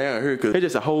out from down here, cause there's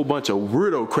just a whole bunch of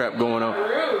weirdo crap going on.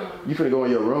 You finna go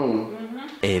in your room.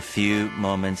 A few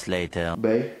moments later.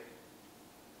 Babe.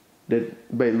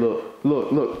 Babe,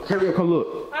 look. Hurry up, come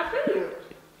look. I feel it.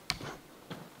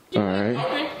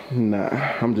 Alright. Nah,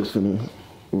 I'm just finna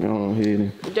go on ahead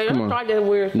and. Don't start that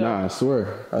weird stuff. Nah,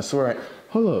 I swear.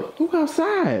 Hold up. Who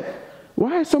outside?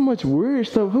 Why is so much weird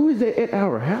stuff? Who is that at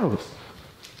our house?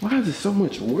 Why is there so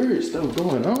much weird stuff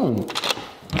going on?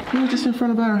 Who is this in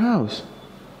front of our house?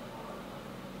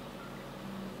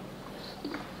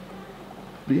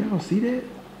 Do y'all see that?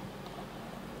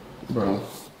 Bro,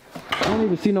 I don't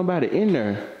even see nobody in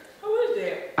there. Who is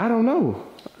that? I don't know.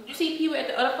 Did you see people at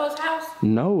the other folks' house?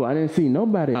 No, I didn't see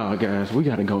nobody. Oh, guys, we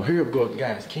gotta go. Hurry up, go.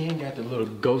 Guys, Ken got the little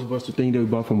Ghostbuster thing that we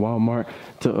bought from Walmart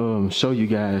to show you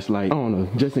guys. Like, I don't know,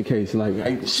 just in case. Like,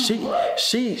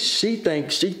 she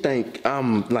think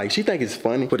it's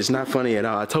funny, but it's not funny at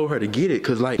all. I told her to get it,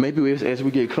 cause like maybe as we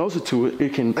get closer to it,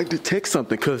 it can like detect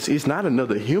something, cause it's not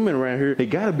another human around here. It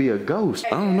gotta be a ghost.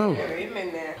 I don't know.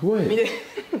 What?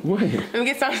 What? Let me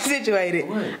get something situated.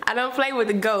 What? I don't play with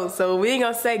the ghosts, so we ain't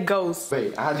gonna say ghosts.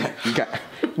 Wait,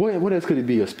 what else could it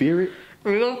be? A spirit?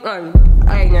 We gonna,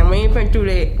 we ain't putting through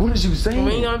that. What is you saying?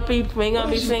 We ain't gonna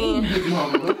be saying.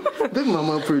 Big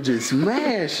mama up here just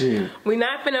smashing. We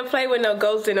not finna play with no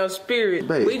ghosts and no spirit.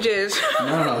 Babe. We just.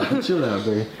 No, chill out,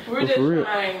 babe. We're just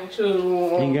trying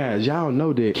to. And guys, y'all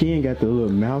know that Ken got the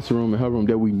little mouse room in her room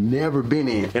that we never been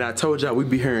in. And I told y'all we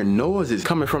be hearing noises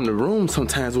coming from the room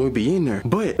sometimes when we be in there.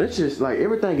 But that's just like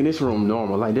everything in this room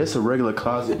normal. Like, that's a regular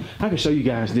closet. I can show you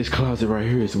guys this closet right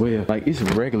here as well. Like, it's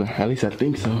regular. At least I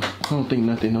think so. I don't think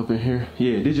nothing up in here.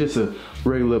 Yeah, this is just a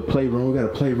regular playroom. We got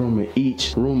a playroom in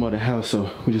each room of the house, so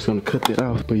we're just gonna cut that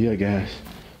off. But yeah, guys.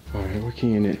 All right, where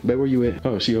Ken at? Babe, where you at?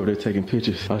 Oh, she over there taking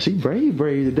pictures. Oh, she brave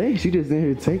today. She just in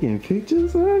here taking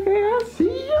pictures. Okay, I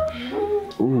see you.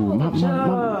 Ooh, my fault.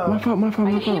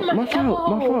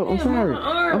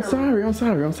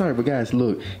 I'm sorry. But guys,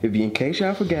 look, in case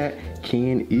y'all forgot,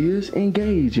 Ken is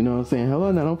engaged. You know what I'm saying?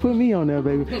 Hello, now don't put me on there,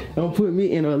 baby. Don't put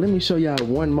me in. Let me show y'all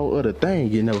one more other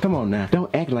thing. You know, come on now. Don't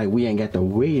act like we ain't got the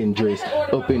wedding dress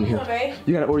up in here.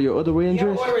 You gotta order your other wedding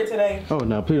dress. Order it today. Oh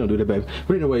no, please don't do that, baby.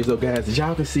 But anyways, though, guys, as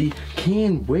y'all can see,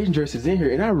 Ken wedding dress is in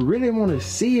here, and I really want to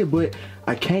see it, but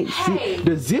I can't see.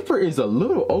 The zipper is a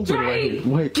little open right here.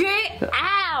 Wait. Get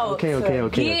out. Okay.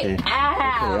 Get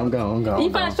out. Okay, I'm gone. You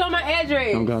gotta show my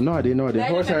address. I'm gone. No, I didn't.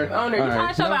 Horse her. You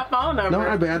gotta show my phone number. No,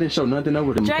 I didn't show nothing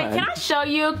over them. Dre, can I show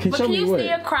you? Can you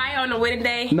still cry on the wedding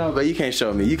day? No, but you can't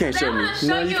show me. You can't show me.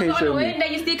 No, you can't show me. On the wedding day,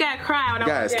 you still gotta cry.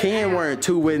 Guys, Ken wearing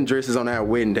 2 wedding dresses on our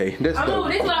wedding day. This is what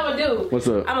I'm gonna do. What's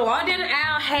up? I'm gonna walk down the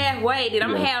aisle halfway, then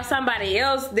I'm gonna have somebody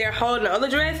else there holding the other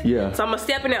dress. Yeah. So I'm gonna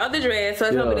step in the other dress, so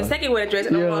it's gonna be the second wedding dress,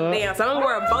 and I'm gonna walk down. So I'm gonna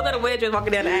wear both of the wedding dresses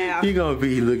walking down the aisle. You gonna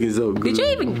be looking so good. Did you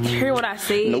even hear what I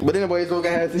said? No, but anyways, though,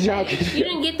 guys, y'all. You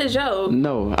didn't get the joke.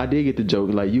 No, I did get the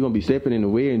joke. Like, you gonna be stepping in the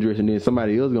wedding dress, and then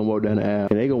somebody else gonna walk down the aisle,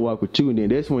 and they gonna walk with you, and then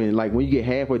that's when, like, when you get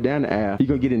halfway down the aisle, you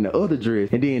gonna get in the other dress,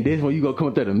 and then that's when you gonna come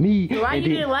up there to me. Why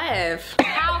you didn't laugh?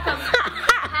 How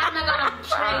am I gonna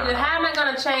change it? How am I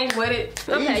gonna change with it?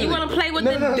 Okay, you wanna play with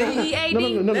the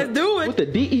DEAD? No. Let's do it. With the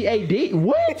DEAD?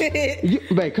 What?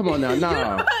 Babe, come on now.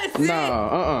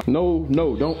 Nah. No,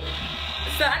 don't.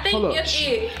 So I think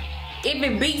if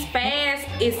it beats fast,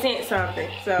 it sent something.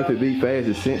 So if it beats fast,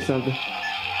 it sent something.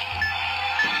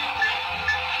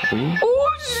 Oh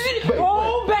shit!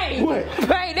 Babe! What?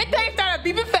 Babe, that thing started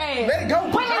beeping fast. Let it go.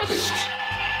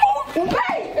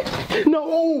 Babe! No,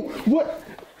 what?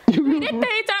 That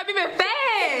thing started beeping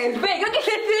fast. Babe, go get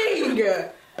that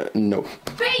thing. No. Babe,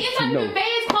 it started beeping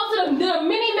fast close to the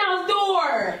Minnie Mouse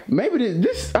door. Maybe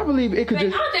this. I believe it could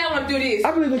just. I don't think I want to do this.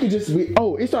 I believe it could just be.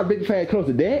 Oh, it started big fast close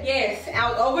to that. Yes, I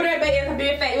was over there, babe. It's a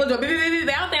big fast. It was a big.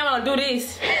 I don't think I want to do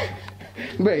this.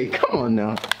 Babe, come on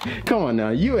now.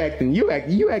 You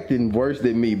acting worse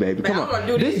than me, baby. Come on.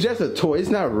 This is just a toy. It's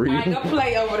not real. I go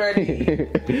play over there.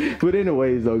 But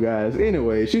anyways, though, guys.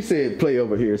 Anyway, she said play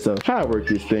over here. So how I work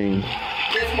this thing?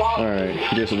 Just walk. All right,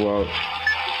 just walk.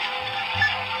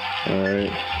 All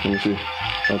right. Let me see.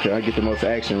 Okay, I get the most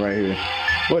action right here.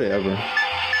 Whatever.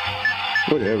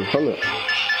 Hold up.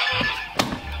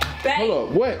 Babe, hold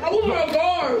up. What? Oh my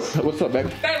gosh. What's up, baby?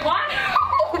 Babe,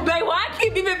 why I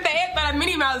keep beeping fast by the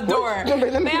Minnie Mouse door? No,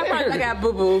 babe, I got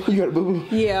boo boo. You got a boo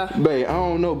boo? Yeah. Babe, I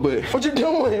don't know, but what you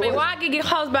doing? Babe, why I get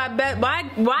close by?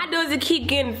 Why does it keep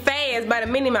getting fast by the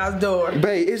Minnie Mouse door?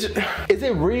 Babe, is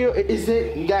it real? Is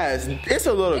it, guys? It's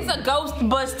a little. It's a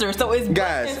Ghostbuster, so it's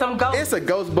guys. Some ghost. It's a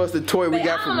Ghostbuster toy we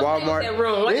got from Walmart.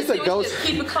 It's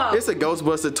a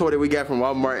Ghostbuster toy that we got from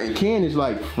Walmart, and Ken is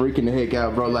like freaking the heck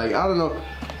out, bro. Like, I don't know.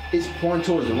 It's pouring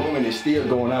towards the room and it's still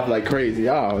going off like crazy.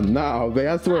 Oh no, babe,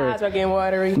 I swear. My eyes are getting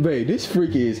watery. Babe, this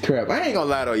freaky is crap. I ain't gonna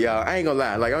lie though, y'all. I ain't gonna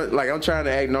lie. Like I'm trying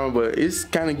to act normal, but it's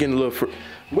kind of getting a little.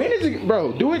 When is it,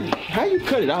 bro? Do it. How you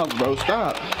cut it off, bro?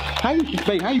 Stop. How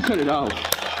you cut it off?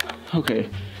 Okay.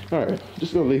 All right.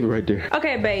 Just gonna leave it right there.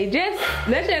 Okay, babe.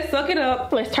 Let's just suck it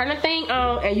up. Let's turn the thing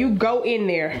on and you go in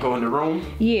there. Go in the room.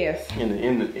 Yes. In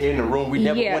the room we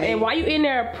never went in. And while you in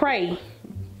there, pray.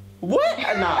 What?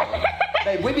 Nah.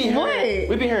 Hey, we be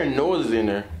hearing noises in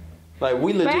there. Like,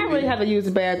 we legit. I really have to use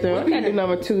the bathroom. I gotta do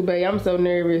number 2, babe. I'm so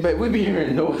nervous. Babe, we be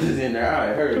hearing noises in there. All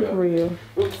right, hurry up. For real.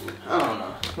 I don't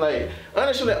know. Like,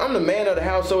 honestly, I'm the man of the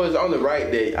house, so it's on the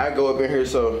right day. I go up in here,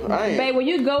 so I ain't. Babe, when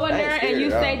you go in there and you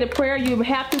say the prayer, you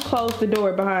have to close the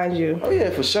door behind you. Oh yeah,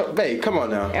 for sure. Babe, come on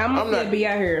now. I'm not be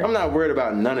out here. I'm not worried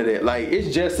about none of that. Like,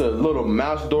 it's just a little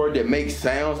mouse door that makes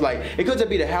sounds. Like, it could just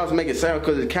be the house making sound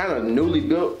because it's kind of newly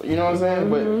built. You know what I'm saying?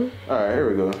 But all right, here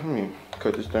we go. Let me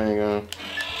cut this thing on.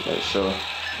 Let's show.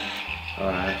 All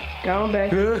right. Go on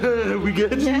back. We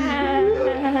good?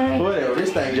 Whatever.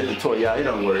 This thing just a toy, y'all. It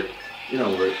don't work.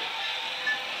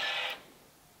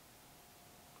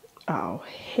 Oh,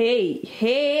 hey,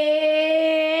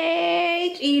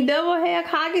 H-E double hair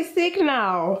hockey stick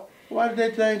now. Why did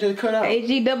that thing just cut out?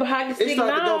 H-E double hockey stick now. It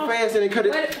started to go fast and it cut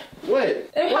it. What?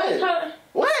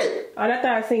 Oh, I thought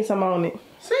I seen some on it.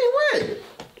 See what?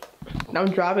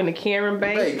 I'm dropping the camera,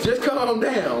 babe. Hey, just calm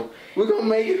down. We're gonna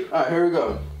make it. All right, here we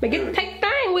go. But take the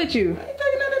thing with you. I ain't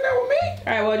taking nothing there with me.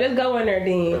 All right, well, just go in there then.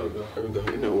 Here we go.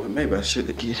 You know what? Maybe I should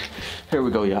have get. Here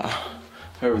we go, y'all.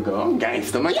 Here we go. I'm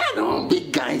gangster, man. Y'all know I'm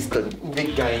big gangster.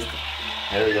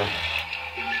 Here we go.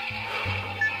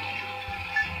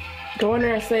 Go in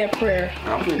there and say a prayer.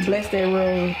 Bless that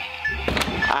room.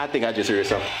 I think I just heard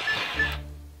something.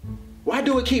 Why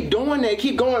do it keep doing that?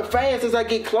 Keep going fast as I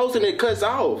get closer and it cuts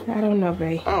off. I don't know,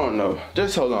 babe. I don't know.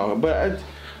 Just hold on. But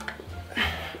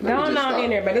Go on in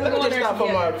there, but let me just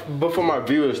stop before my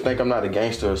viewers think I'm not a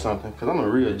gangster or something. Cause I'm a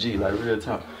real G, like real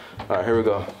talk. All right, here we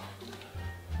go.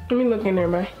 Let me look in there,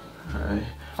 man. All right.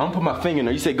 I'm gonna put my finger in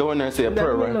there. You said go in there and say a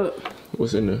prayer, right? Look.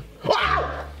 What's in there?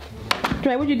 Wow!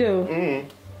 Dre, what'd you do?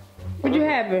 What'd you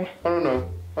happen? I don't know.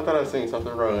 I thought I seen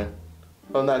something wrong.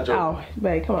 I'm not joking. Oh,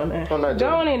 babe, come on now. I'm not joking.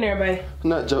 Go on in there, babe. I'm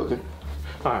not joking.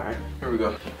 All right, here we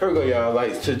go. Here we go, y'all.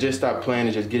 Like, to just stop playing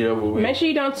and just get it over with. Make sure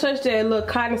you don't touch that little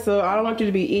cotton stuff. I don't want you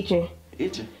to be itching.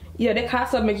 Itching? Yeah, that cotton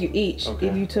stuff make you itch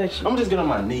if you touch it. I'm just get on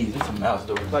my knees. It's a mouse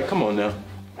door. Like, come on now.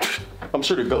 I'm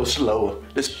sure to go slower.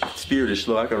 This spirit is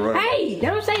slow. I can run. Hey,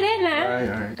 don't say that now.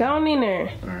 All right. Go on in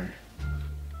there. All right.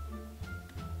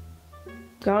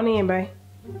 Go on in, babe.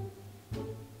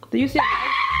 Do you see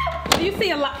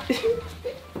a lot?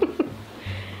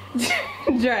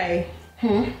 Dre.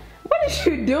 What is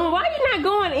you doing? Why are you not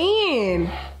going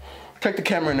in? Take the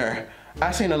camera in there.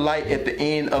 I seen a light at the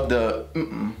end of the.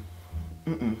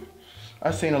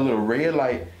 I seen a little red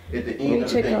light at the end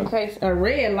of the thing. Okay, a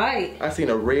red light. I seen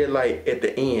a red light at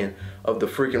the end of the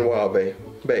freaking wall, babe.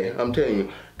 Babe, I'm telling you.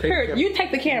 Here, you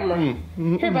take the camera.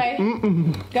 Here, babe.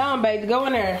 Go on, babe. Go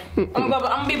in there. I'm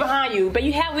gonna be behind you. But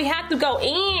we have to go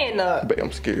in. Babe,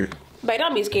 I'm scared. Babe,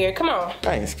 don't be scared. Come on.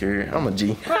 I ain't scared. I'm a G.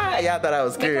 Y'all thought I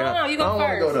was scared. Come on, you go first.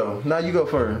 I don't want to go though. No, you go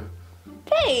first.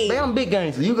 Hey. Babe, I'm big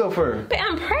gangster. You go first. Babe,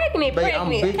 I'm pregnant. Babe, I'm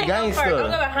big gangster. I'll go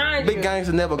behind you. Big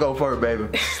gangster never go first, baby.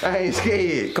 I ain't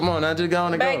scared. Come on, now just go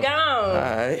on and go. Babe, go on. All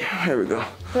right, here we go.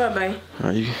 Come on, babe. All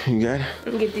right, you got it?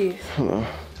 Let me get this. Hold on.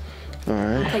 All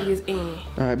right. I'll take this in. All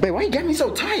right, babe, why you got me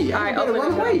so tight? All right, I'm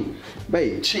run away.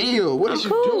 Babe, chill. What is you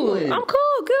doing? I'm cool.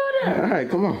 Good. All right,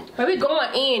 come on. Babe, we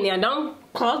going in now. Don't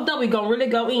close the door. We gonna really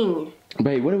go in.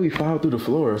 Babe, what if we fall through the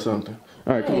floor or something?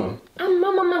 All right, come on.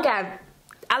 My mama got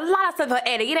a lot of stuff for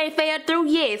Eddie. It ain't fell through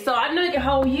yet, so I know it can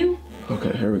hold you.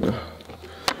 Okay, here we go. All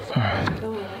right.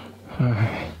 Go in. All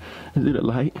right. Is it a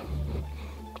light?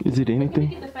 Is it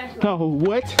anything? Oh,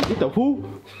 what? Get the who?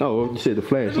 Oh, you said the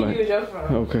flashlight. Use your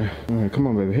phone. Okay. All right, come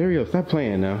on, baby. Hurry up. Stop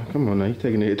playing now. Come on now. You're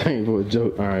taking everything for a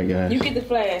joke. All right, guys. You get the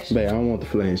flash. Babe, I don't want the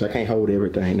flash. I can't hold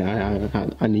everything. Now,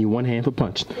 I need one hand for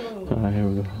punching. All right, here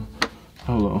we go.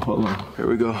 Hold on. Here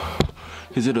we go.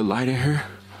 Is it a light in here?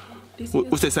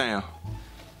 What's that sound?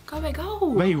 Go, babe,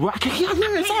 go. Babe, I can't hear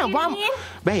that sound.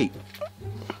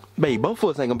 Babe, both of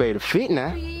us ain't gonna be able to fit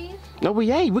now. No,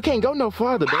 we ain't. We can't go no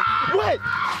farther, babe. What?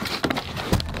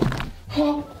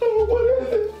 Oh, what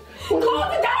is it? Close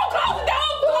the door.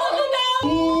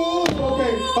 Ooh,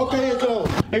 okay,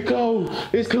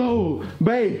 it's closed.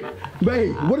 Babe,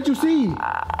 what did you see?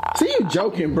 See, you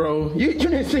joking, bro. You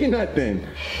didn't see nothing.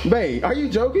 Babe, are you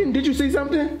joking? Did you see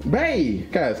something?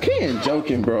 Babe, guys, Ken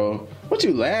joking, bro. What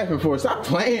you laughing for? Stop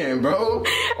playing, bro.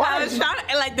 I was trying to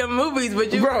act like the movies,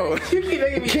 but you, bro, you keep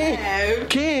making me laugh.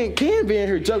 Ken being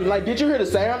here joking. Like, did you hear the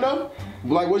sound though?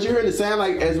 Like, was you hearing the sound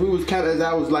like as I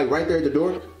was like right there at the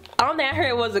door? All that I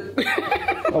heard was a.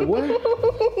 A what?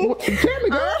 Tell me,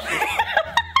 girl.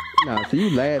 Nah, so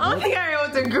you laughing. All I heard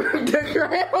was the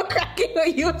ground was cracking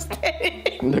when you was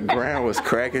standing. The ground was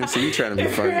cracking. So you trying to be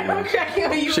funny, man.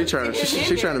 She trying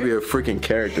to be a freaking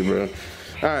character, bro.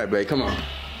 All right, babe, come on.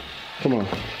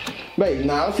 Babe,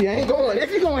 nah, see, I ain't going.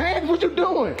 If you gonna have what you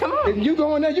doing? Come on. If you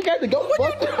going there, you got to go.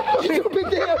 What you big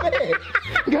damn man?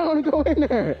 Go on and go in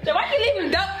there. So why you leaving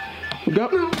the door?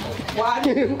 Go. Why?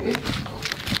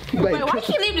 Wait, why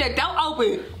you leaving the door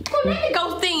open? Come let me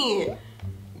go in.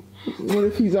 What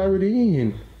if he's already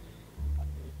in?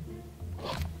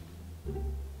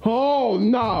 Oh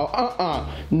no,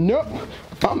 nope.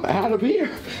 I'm out of here.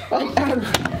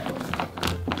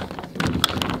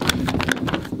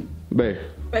 Babe.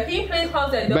 But can you please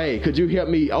close that door? Babe, could you help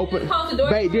me open? Close the door.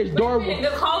 Babe, this door.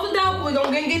 Just close the door. We're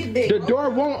gonna get this. The door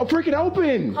won't freaking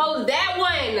open. Close that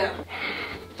one.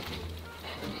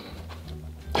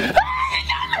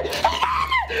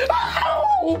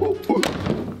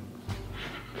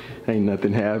 Ain't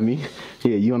nothing have me.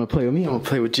 Yeah, you wanna play with me? I'm gonna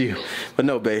play with you. But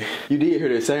no, babe, you did hear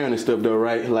that sound and stuff though,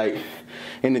 right? Like,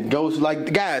 and the ghost,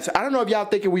 like, guys, I don't know if y'all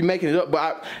thinking we making it up,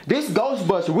 but this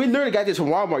Ghostbuster, we literally got this from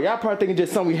Walmart. Y'all probably thinking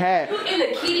just something we had. Who in the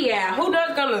kitty owl? Who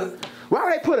does gonna? Why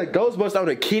would they put a Ghostbuster on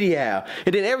a kitty owl?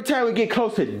 And then every time we get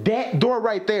close to that door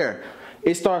right there,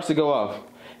 it starts to go off.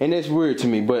 And that's weird to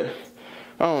me, but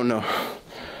I don't know.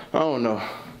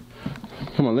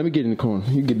 Come on, let me get in the corner.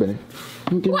 You get back.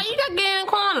 Why you gotta get in the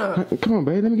corner? Come on,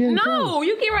 babe. Let me get in the corner. No,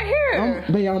 you get right here.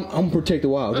 Babe, I'm protect the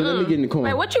wall. Just let me get in the corner.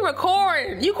 Wait, what you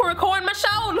recording? You can record my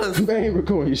shoulders. Babe, I ain't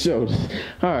recording your shoulders.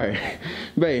 All right,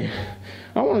 babe.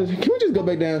 Can we just go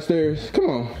back downstairs? Come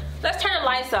on. Let's turn the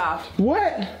lights off.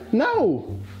 What?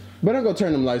 No. But I'm gonna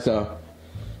turn them lights off.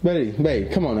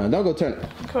 Babe, come on now. Don't go turn it.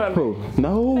 Come on, babe.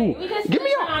 No. Babe, give me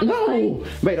off. No.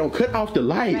 Babe, don't cut off the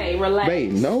light. Babe, relax.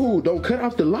 Babe, no. Don't cut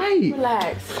off the light.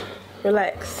 Relax.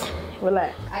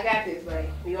 I got this, babe.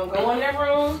 We gonna go in that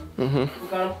room. We're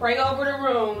gonna pray over the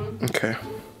room. Okay.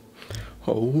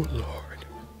 Oh, Lord.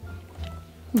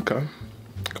 Okay.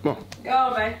 Come on.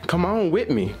 Go, babe. Come on with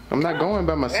me. I'm not going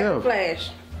by myself. Flash.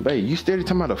 Babe, you steady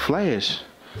talking about a flash.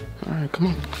 All right, come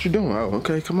on. What you doing? Oh,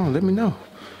 okay. Come on. Let me know.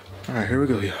 All right, here we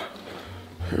go, y'all.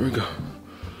 Here we go.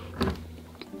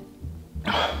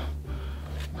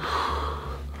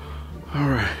 All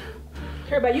right.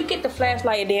 Here, babe, you get the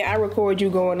flashlight and then I record you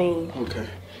going in. Okay.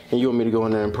 And you want me to go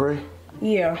in there and pray?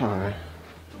 Yeah. All right.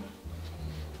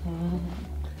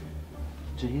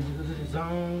 Jesus is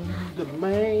on the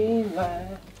main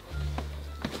line.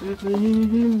 Wait a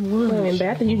minute, babe,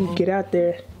 I think you can get out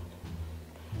there.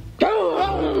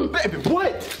 Oh, baby,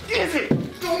 what is it?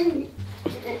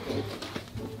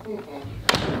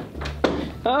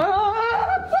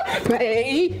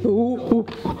 Babe. Ooh.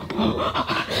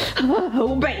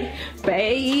 Oh, babe.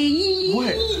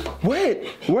 What?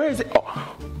 Where is it?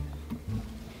 Oh.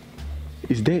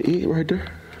 Is that it right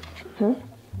there? Huh?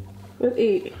 What's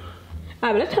it?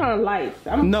 Alright, let's turn on the lights.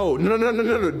 No.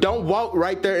 Don't walk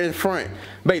right there in front.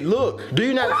 Babe, look. Do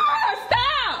you not?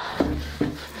 Stop!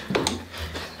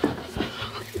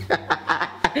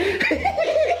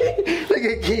 Look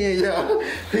at Ken, y'all.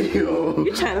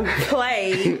 You trying to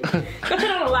play. Go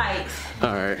turn on the lights.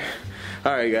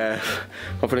 Alright, guys.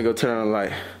 I'm finna go turn on the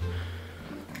light.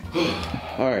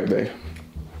 Alright, babe.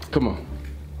 Come on.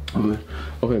 I'm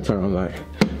finna turn on the light.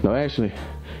 No, actually,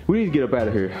 we need to get up out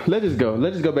of here. Let's just go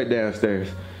back downstairs.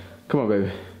 Come on,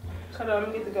 baby. Hold on,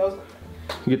 let me get the ghost.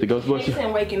 You get the Ghostbuster? He's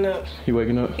waking up. He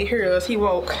waking up? He heard us. He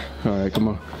woke. Alright, come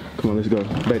on. Come on, let's go.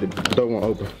 Baby, the door won't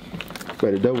open.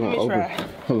 Baby, the door won't open. Try.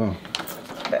 Hold on.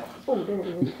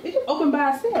 It just opened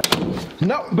by itself.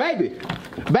 No, baby.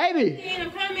 Baby.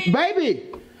 I'm coming.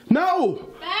 Baby. No.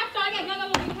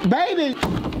 Baby.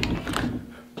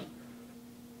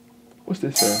 What's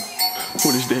that sound?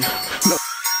 What is that? No.